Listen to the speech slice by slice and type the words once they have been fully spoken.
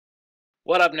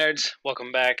What up, nerds?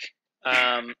 Welcome back.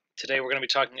 Today we're going to be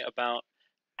talking about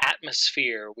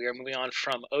atmosphere. We are moving on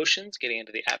from oceans, getting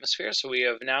into the atmosphere. So we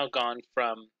have now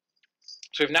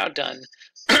we've now done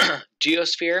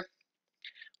geosphere,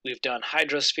 we've done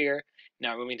hydrosphere,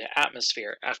 now we're moving to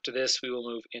atmosphere. After this, we will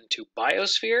move into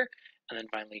biosphere, and then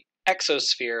finally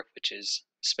exosphere, which is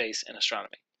space and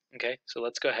astronomy. Okay, so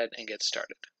let's go ahead and get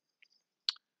started.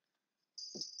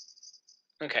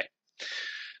 Okay,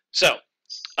 so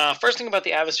first thing about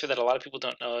the atmosphere that a lot of people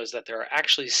don't know is that there are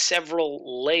actually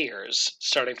several layers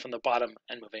starting from the bottom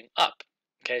and moving up.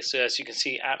 Okay, so as you can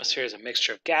see, atmosphere is a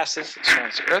mixture of gases that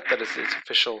surrounds the Earth. That is its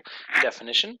official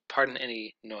definition. Pardon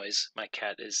any noise. My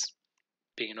cat is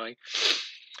being annoying.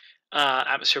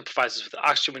 Atmosphere provides us with the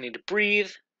oxygen we need to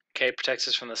breathe. Okay, protects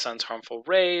us from the sun's harmful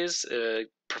rays.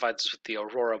 Provides us with the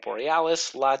aurora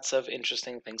borealis. Lots of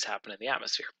interesting things happen in the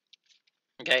atmosphere.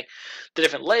 Okay, the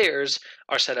different layers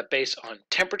are set up based on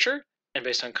temperature and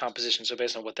based on composition, so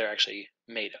based on what they're actually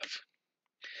made of.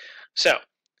 So,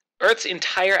 Earth's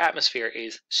entire atmosphere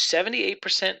is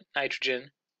 78%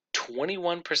 nitrogen,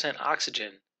 21%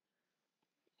 oxygen,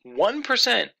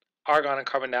 1% argon and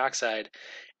carbon dioxide,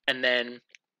 and then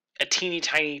a teeny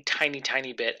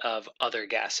tiny bit of other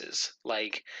gases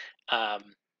like,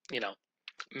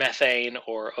 methane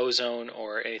or ozone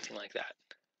or anything like that.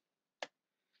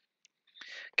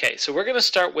 Okay, so we're going to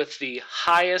start with the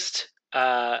highest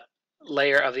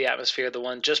layer of the atmosphere, the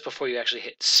one just before you actually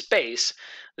hit space.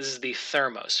 This is the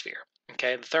thermosphere.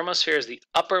 Okay, the thermosphere is the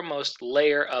uppermost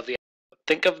layer of the.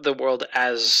 Think of the world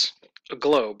as a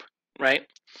globe, right?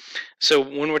 So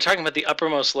when we're talking about the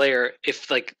uppermost layer, if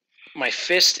like my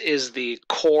fist is the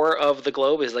core of the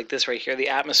globe, is like this right here, the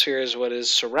atmosphere is what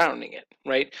is surrounding it,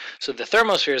 right? So the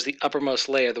thermosphere is the uppermost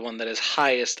layer, the one that is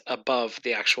highest above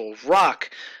the actual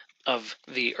rock of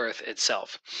the Earth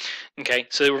itself. Okay,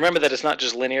 so remember that it's not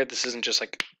just linear. This isn't just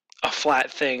like a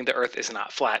flat thing. The Earth is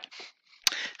not flat.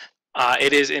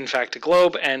 It is, in fact, a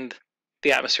globe, and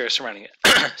the atmosphere is surrounding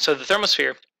it. So the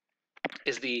thermosphere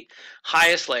is the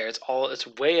highest layer. It's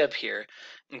way up here.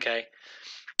 Okay,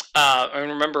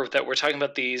 and remember that we're talking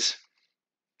about these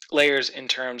layers in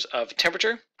terms of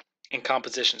temperature and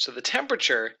composition. So the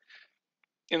temperature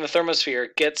in the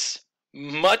thermosphere gets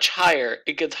much higher.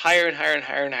 It gets higher and higher and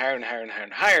higher and higher and higher and higher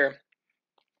and higher.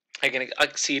 It can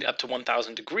exceed up to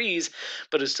 1,000 degrees,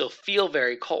 but it still feel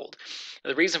very cold.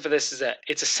 The reason for this is that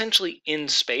it's essentially in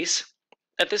space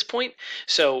at this point.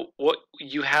 So what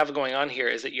you have going on here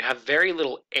is that you have very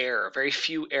little air, very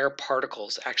few air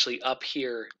particles actually up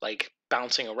here, like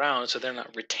bouncing around, so they're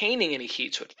not retaining any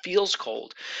heat, so it feels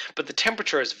cold. But the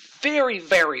temperature is very,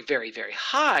 very, very, very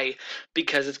high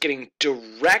because it's getting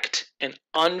direct and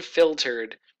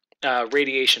unfiltered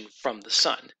radiation from the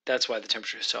sun. That's why the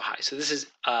temperature is so high. So this is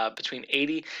between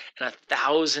 80 and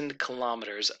 1,000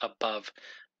 kilometers above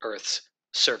Earth's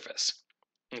surface.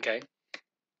 Okay.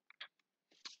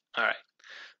 All right.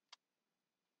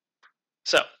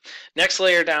 So next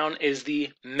layer down is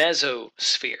the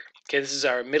mesosphere. Okay, this is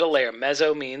our middle layer.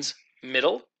 Meso means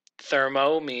middle.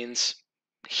 Thermo means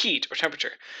heat or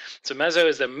temperature. So meso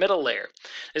is the middle layer.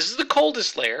 This is the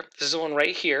coldest layer. This is the one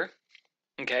right here.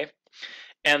 Okay.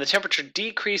 And the temperature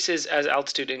decreases as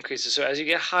altitude increases. So as you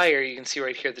get higher, you can see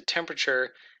right here the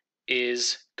temperature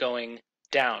is going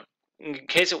down. In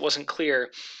case it wasn't clear,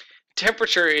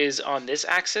 temperature is on this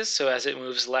axis. So as it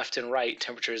moves left and right,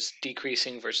 temperature is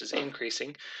decreasing versus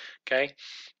increasing. Okay,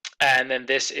 and then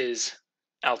this is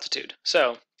altitude.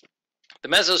 So the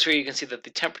mesosphere, you can see that the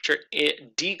temperature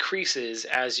decreases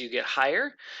as you get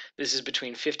higher. This is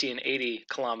between 50 and 80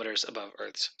 kilometers above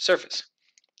Earth's surface.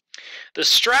 The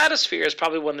stratosphere is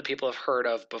probably one that people have heard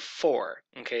of before.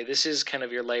 Okay, this is kind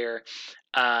of your layer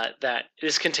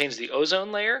this contains the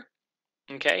ozone layer.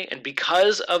 Okay, and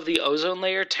because of the ozone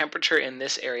layer, temperature in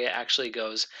this area actually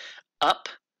goes up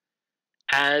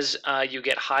as you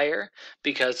get higher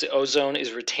because the ozone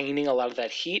is retaining a lot of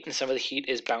that heat, and some of the heat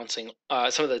is bouncing.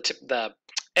 Some of the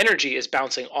energy is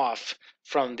bouncing off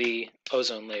from the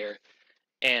ozone layer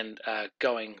and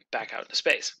going back out into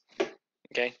space.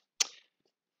 Okay.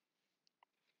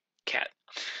 Cat.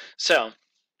 So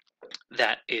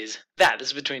that is that. This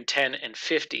is between 10 and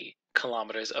 50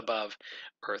 kilometers above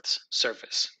Earth's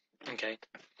surface. Okay.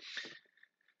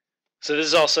 So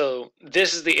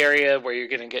this is the area where you're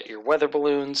going to get your weather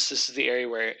balloons. This is the area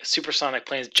where supersonic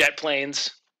planes, jet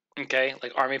planes, okay,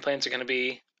 like army planes are going to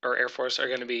be, or Air Force are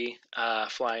going to be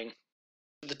flying.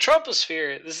 The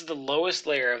troposphere, this is the lowest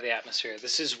layer of the atmosphere.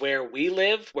 This is where we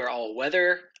live, where all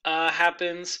weather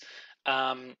happens.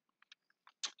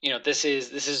 This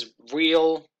is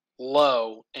real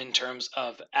low in terms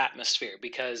of atmosphere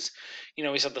because,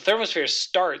 we said the thermosphere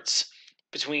starts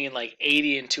between like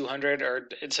 80 and 200 or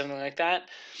something like that.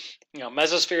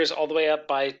 Mesosphere is all the way up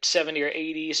by 70 or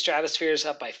 80. Stratosphere is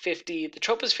up by 50. The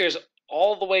troposphere is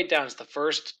all the way down to the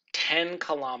first 10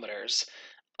 kilometers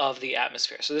of the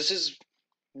atmosphere. So this is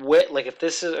like if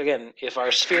this is, again, if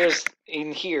our sphere is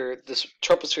in here, this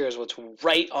troposphere is what's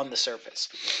right on the surface.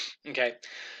 Okay,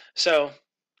 so,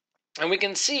 and we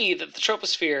can see that the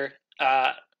troposphere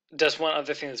does one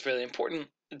other thing that's really important.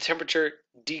 The temperature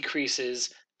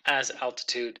decreases as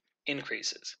altitude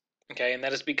increases. Okay, and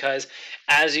that is because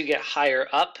as you get higher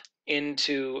up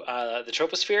into the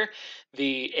troposphere,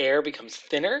 the air becomes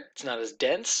thinner. It's not as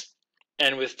dense,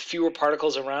 and with fewer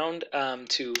particles around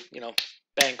to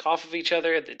bank off of each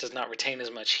other, it does not retain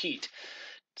as much heat.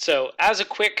 So, as a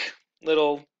quick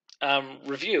little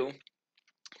review,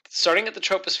 starting at the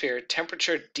troposphere,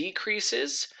 temperature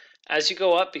decreases as you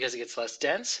go up because it gets less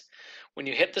dense. When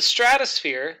you hit the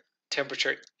stratosphere,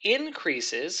 temperature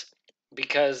increases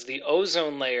because the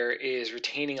ozone layer is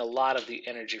retaining a lot of the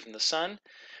energy from the sun.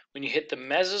 When you hit the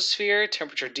mesosphere,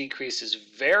 temperature decreases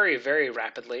very, very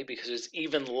rapidly because it's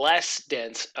even less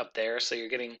dense up there, so you're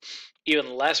getting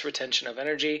even less retention of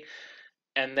energy.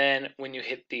 And then when you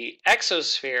hit the the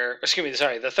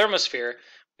thermosphere,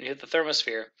 when you hit the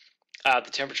thermosphere,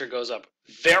 the temperature goes up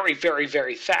very, very,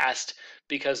 very fast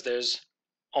because there's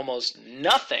almost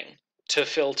nothing to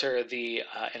filter the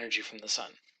energy from the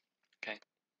sun. Okay.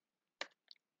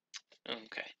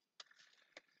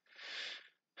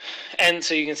 And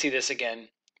so you can see this again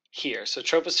here. So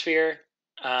troposphere,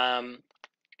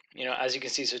 as you can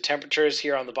see, so temperature is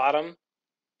here on the bottom.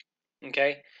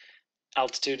 Okay.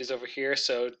 Altitude is over here.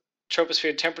 So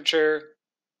troposphere temperature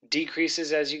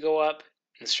decreases as you go up.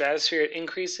 In the stratosphere, it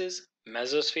increases.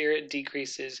 Mesosphere, it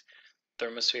decreases.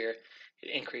 Thermosphere, it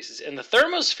increases. In the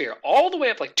thermosphere, all the way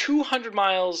up like 200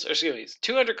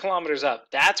 kilometers up,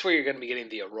 that's where you're going to be getting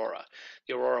the aurora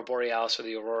borealis, or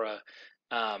the aurora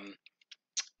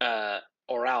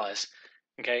australis.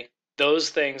 Okay, those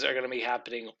things are going to be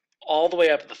happening all the way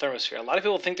up at the thermosphere. A lot of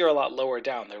people think they're a lot lower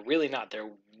down. They're really not. They're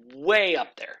way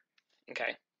up there.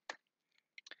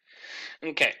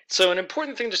 Okay, so an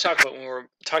important thing to talk about when we're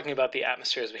talking about the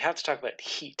atmosphere is we have to talk about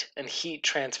heat and heat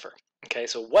transfer. Okay,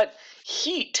 so what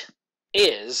heat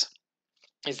is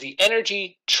the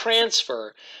energy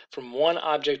transfer from one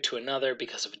object to another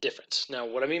because of a difference. Now,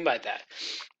 what I mean by that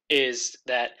is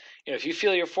that if you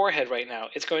feel your forehead right now,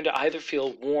 it's going to either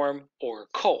feel warm or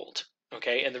cold.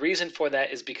 Okay, and the reason for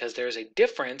that is because there is a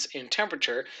difference in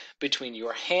temperature between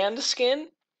your hand skin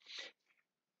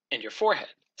and your forehead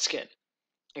skin.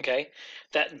 Okay,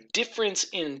 that difference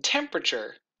in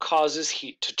temperature causes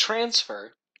heat to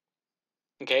transfer.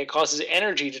 Okay, it causes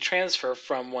energy to transfer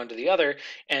from one to the other,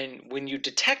 and when you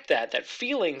detect that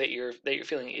feeling that you're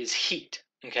feeling is heat.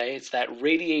 Okay, it's that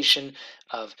radiation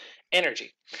of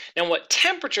energy. Now, what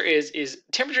temperature is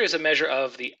temperature is a measure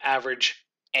of the average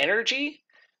energy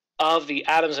of the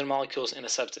atoms and molecules in a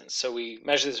substance. So we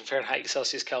measure this in Fahrenheit,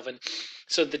 Celsius, Kelvin.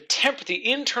 So the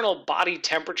internal body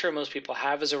temperature most people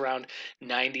have is around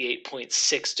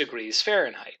 98.6 degrees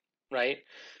Fahrenheit, right?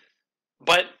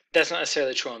 But that's not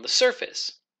necessarily true on the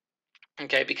surface,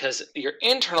 okay? Because your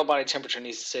internal body temperature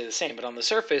needs to stay the same, but on the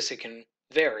surface it can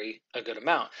vary a good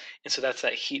amount. And so that's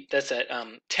that heat. That's that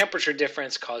temperature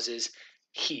difference causes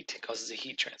heat. It causes a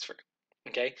heat transfer.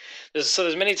 Okay, so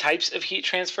there's many types of heat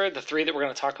transfer. The three that we're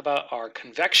going to talk about are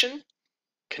convection,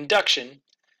 conduction,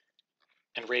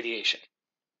 and radiation.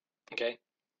 Okay,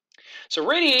 so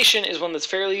radiation is one that's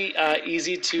fairly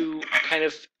easy to kind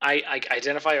of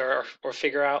identify or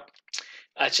figure out.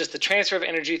 It's just the transfer of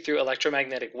energy through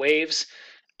electromagnetic waves.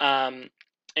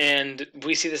 And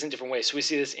we see this in different ways. So we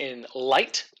see this in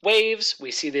light waves. We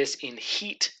see this in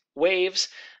heat waves.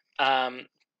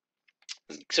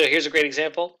 So here's a great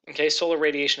example, okay, solar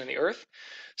radiation in the Earth.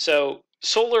 So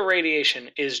solar radiation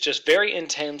is just very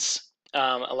intense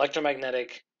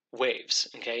electromagnetic waves,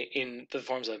 okay, in the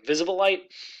forms of visible light,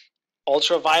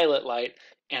 ultraviolet light,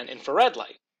 and infrared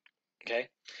light, okay.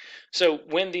 So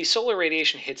when the solar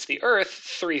radiation hits the Earth,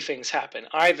 three things happen.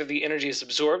 Either the energy is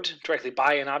absorbed directly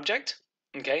by an object,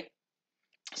 okay.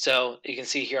 So you can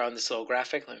see here on this little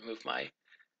graphic, let me move my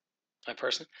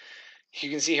person. You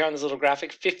can see here on this little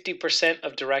graphic, 50%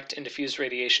 of direct and diffused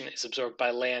radiation is absorbed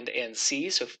by land and sea.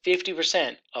 So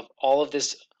 50% of all of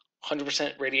this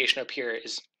 100% radiation up here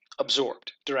is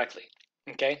absorbed directly,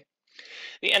 okay?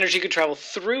 The energy could travel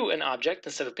through an object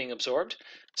instead of being absorbed.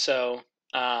 So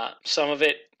some of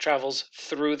it travels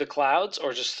through the clouds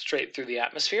or just straight through the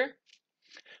atmosphere.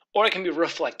 Or it can be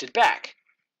reflected back,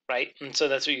 right? And so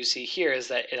that's what you see here is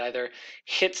that it either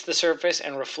hits the surface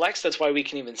and reflects. That's why we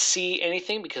can even see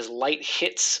anything, because light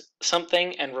hits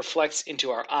something and reflects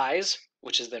into our eyes,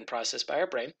 which is then processed by our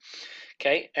brain.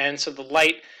 Okay, and so the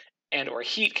light and or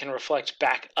heat can reflect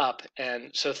back up,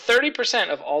 and so 30%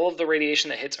 of all of the radiation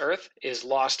that hits Earth is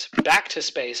lost back to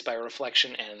space by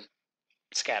reflection and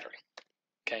scattering.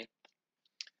 Okay.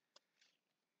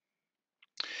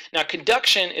 Now,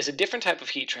 conduction is a different type of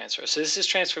heat transfer. So this is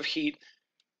transfer of heat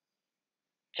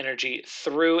energy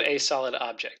through a solid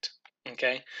object.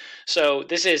 Okay, so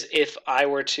this is if I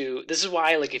were to, this is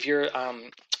why, like, if you're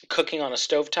cooking on a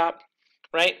stovetop,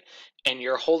 right, and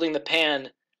you're holding the pan,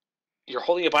 you're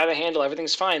holding it by the handle,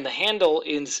 everything's fine. The handle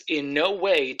is in no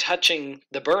way touching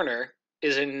the burner,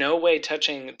 is in no way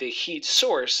touching the heat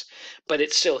source, but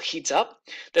it still heats up.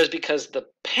 That's because the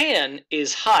pan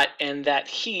is hot and that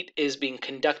heat is being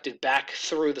conducted back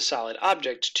through the solid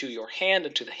object to your hand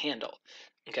and to the handle.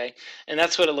 Okay, and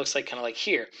that's what it looks like, kind of like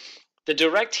here. The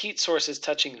direct heat source is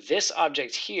touching this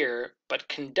object here, but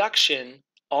conduction,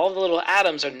 all the little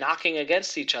atoms are knocking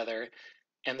against each other,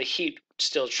 and the heat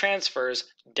still transfers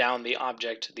down the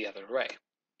object the other way.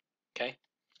 Okay.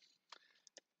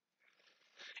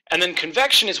 And then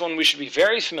convection is one we should be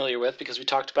very familiar with, because we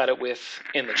talked about it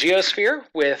in the geosphere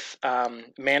with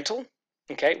mantle.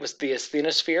 Okay, with the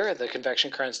asthenosphere, the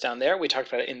convection currents down there. We talked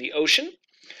about it in the ocean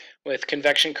with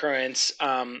convection currents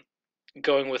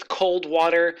going with cold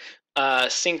water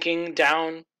sinking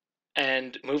down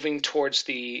and moving towards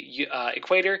the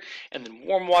equator, and then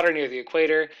warm water near the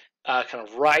equator kind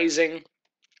of rising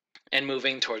and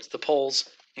moving towards the poles.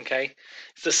 Okay,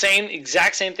 it's the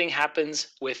exact same thing happens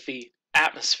with the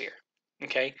atmosphere.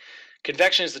 Okay,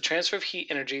 convection is the transfer of heat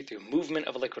energy through movement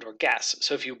of a liquid or gas.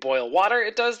 So if you boil water,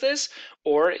 it does this,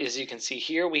 or as you can see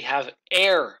here, we have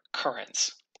air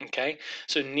currents. Okay,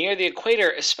 so near the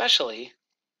equator especially,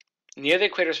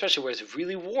 where it's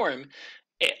really warm,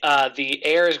 the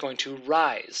air is going to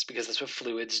rise, because that's what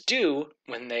fluids do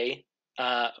when they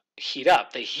heat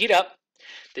up. They heat up,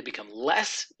 they become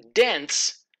less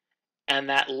dense, and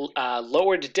that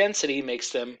lowered density makes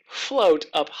them float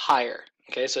up higher.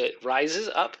 Okay, so it rises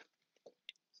up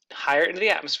higher into the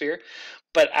atmosphere,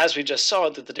 but as we just saw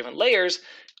with the different layers,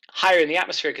 higher in the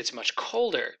atmosphere it gets much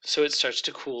colder, so it starts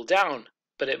to cool down,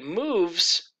 but it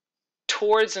moves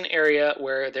towards an area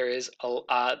where there is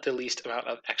the least amount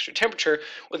of extra temperature,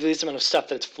 or the least amount of stuff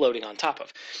that it's floating on top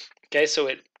of. Okay, so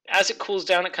as it cools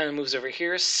down, it kind of moves over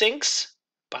here, sinks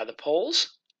by the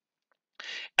poles,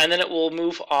 and then it will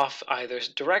move off either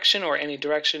direction or any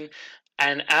direction.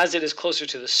 And as it is closer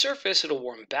to the surface, it'll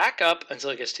warm back up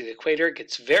until it gets to the equator. It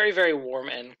gets very, very warm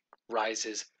and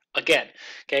rises again.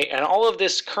 Okay, and all of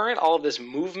this current, all of this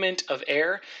movement of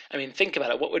air, I mean, think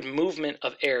about it. What would movement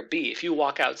of air be? If you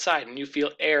walk outside and you feel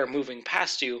air moving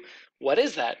past you, what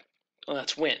is that? Well,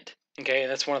 that's wind. Okay, and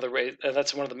that's one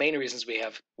of the main reasons we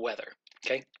have weather.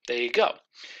 Okay, there you go.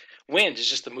 Wind is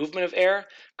just the movement of air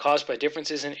caused by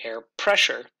differences in air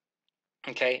pressure.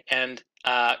 Okay, and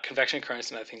convection currents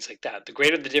and other things like that. The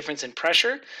greater the difference in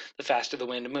pressure, the faster the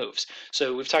wind moves.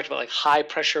 So we've talked about like high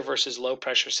pressure versus low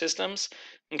pressure systems.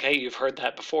 Okay, you've heard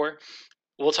that before.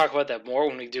 We'll talk about that more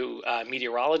when we do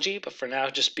meteorology, but for now,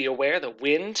 just be aware that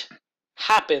wind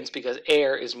happens because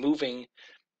air is moving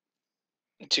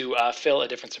to fill a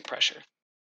difference in pressure.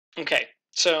 Okay,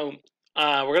 so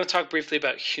we're going to talk briefly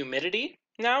about humidity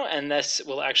now, and this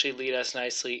will actually lead us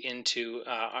nicely into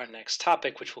our next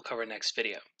topic, which we'll cover next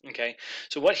video. Okay,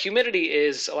 so what humidity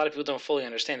is, a lot of people don't fully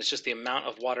understand. It's just the amount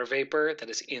of water vapor that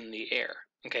is in the air.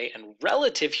 Okay, and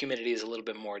relative humidity is a little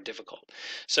bit more difficult.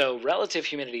 So relative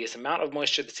humidity is the amount of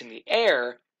moisture that's in the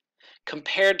air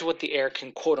compared to what the air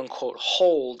can quote unquote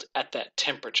hold at that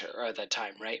temperature or at that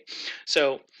time, right?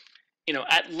 So,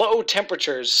 at low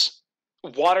temperatures,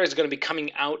 water is going to be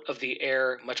coming out of the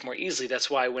air much more easily.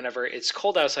 That's why whenever it's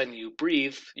cold outside and you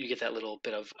breathe, you get that little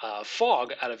bit of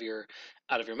fog out of your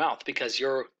mouth, because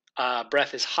your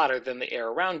breath is hotter than the air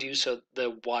around you, so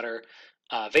the water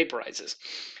vaporizes.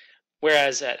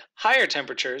 Whereas at higher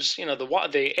temperatures,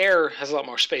 the air has a lot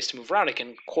more space to move around. It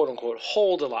can quote unquote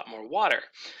hold a lot more water.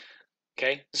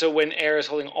 Okay, so when air is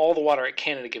holding all the water it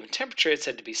can at a given temperature, it's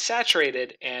said to be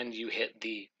saturated, and you hit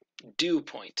the dew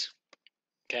point.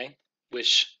 Okay,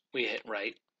 which we hit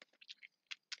right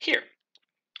here.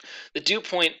 The dew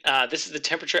point, this is the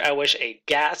temperature at which a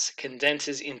gas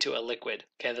condenses into a liquid.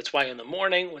 Okay, that's why in the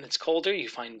morning when it's colder, you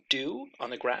find dew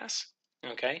on the grass.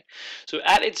 Okay, so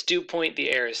at its dew point, the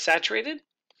air is saturated,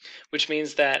 which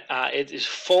means that it is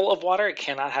full of water. It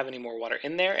cannot have any more water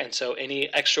in there, and so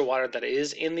any extra water that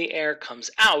is in the air comes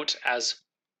out as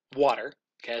water,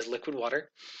 okay, as liquid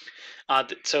water.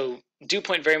 So dew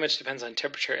point very much depends on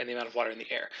temperature and the amount of water in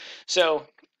the air. So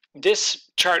this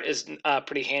chart is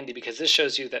pretty handy because this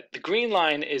shows you that the green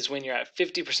line is when you're at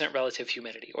 50% relative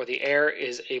humidity, or the air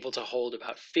is able to hold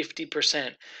about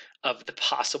 50% of the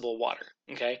possible water.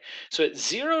 Okay, so at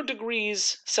 0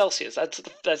 degrees Celsius,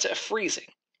 that's a freezing.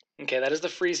 Okay, that is the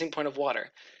freezing point of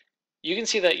water. You can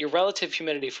see that your relative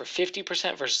humidity for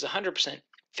 50% versus 100%,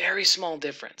 very small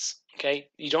difference. Okay,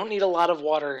 you don't need a lot of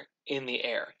water in the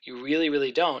air. You really,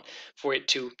 really don't for it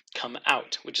to come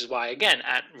out, which is why, again,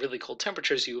 at really cold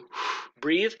temperatures, you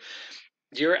breathe,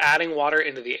 you're adding water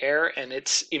into the air, and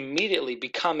it's immediately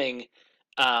becoming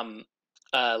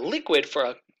liquid for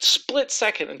a split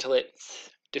second until it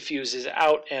diffuses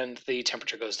out and the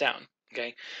temperature goes down.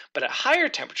 Okay, but at higher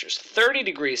temperatures, 30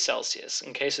 degrees Celsius,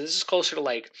 okay, so this is closer to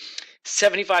like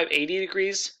 75, 80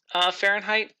 degrees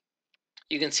Fahrenheit,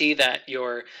 you can see that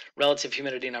your relative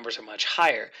humidity numbers are much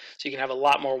higher. So you can have a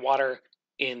lot more water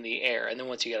in the air. And then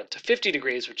once you get up to 50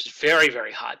 degrees, which is very,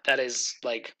 very hot, that is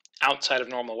like outside of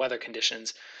normal weather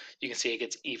conditions, you can see it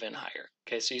gets even higher.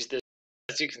 Okay, so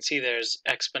as you can see, there's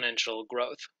exponential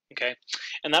growth. Okay,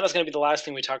 and that is going to be the last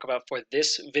thing we talk about for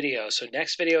this video. So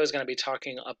next video is going to be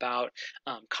talking about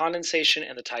condensation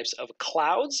and the types of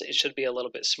clouds. It should be a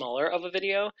little bit smaller of a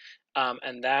video,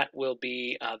 and that will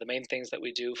be the main things that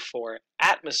we do for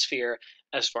atmosphere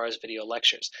as far as video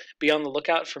lectures. Be on the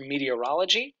lookout for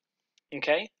meteorology.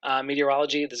 Okay,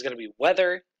 meteorology, there's going to be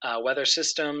weather, weather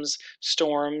systems,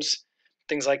 storms,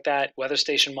 things like that, weather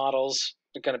station models.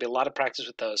 There's going to be a lot of practice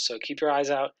with those, so keep your eyes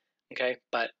out. Okay,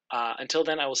 but until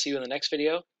then, I will see you in the next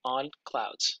video on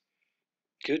clouds.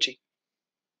 Gucci.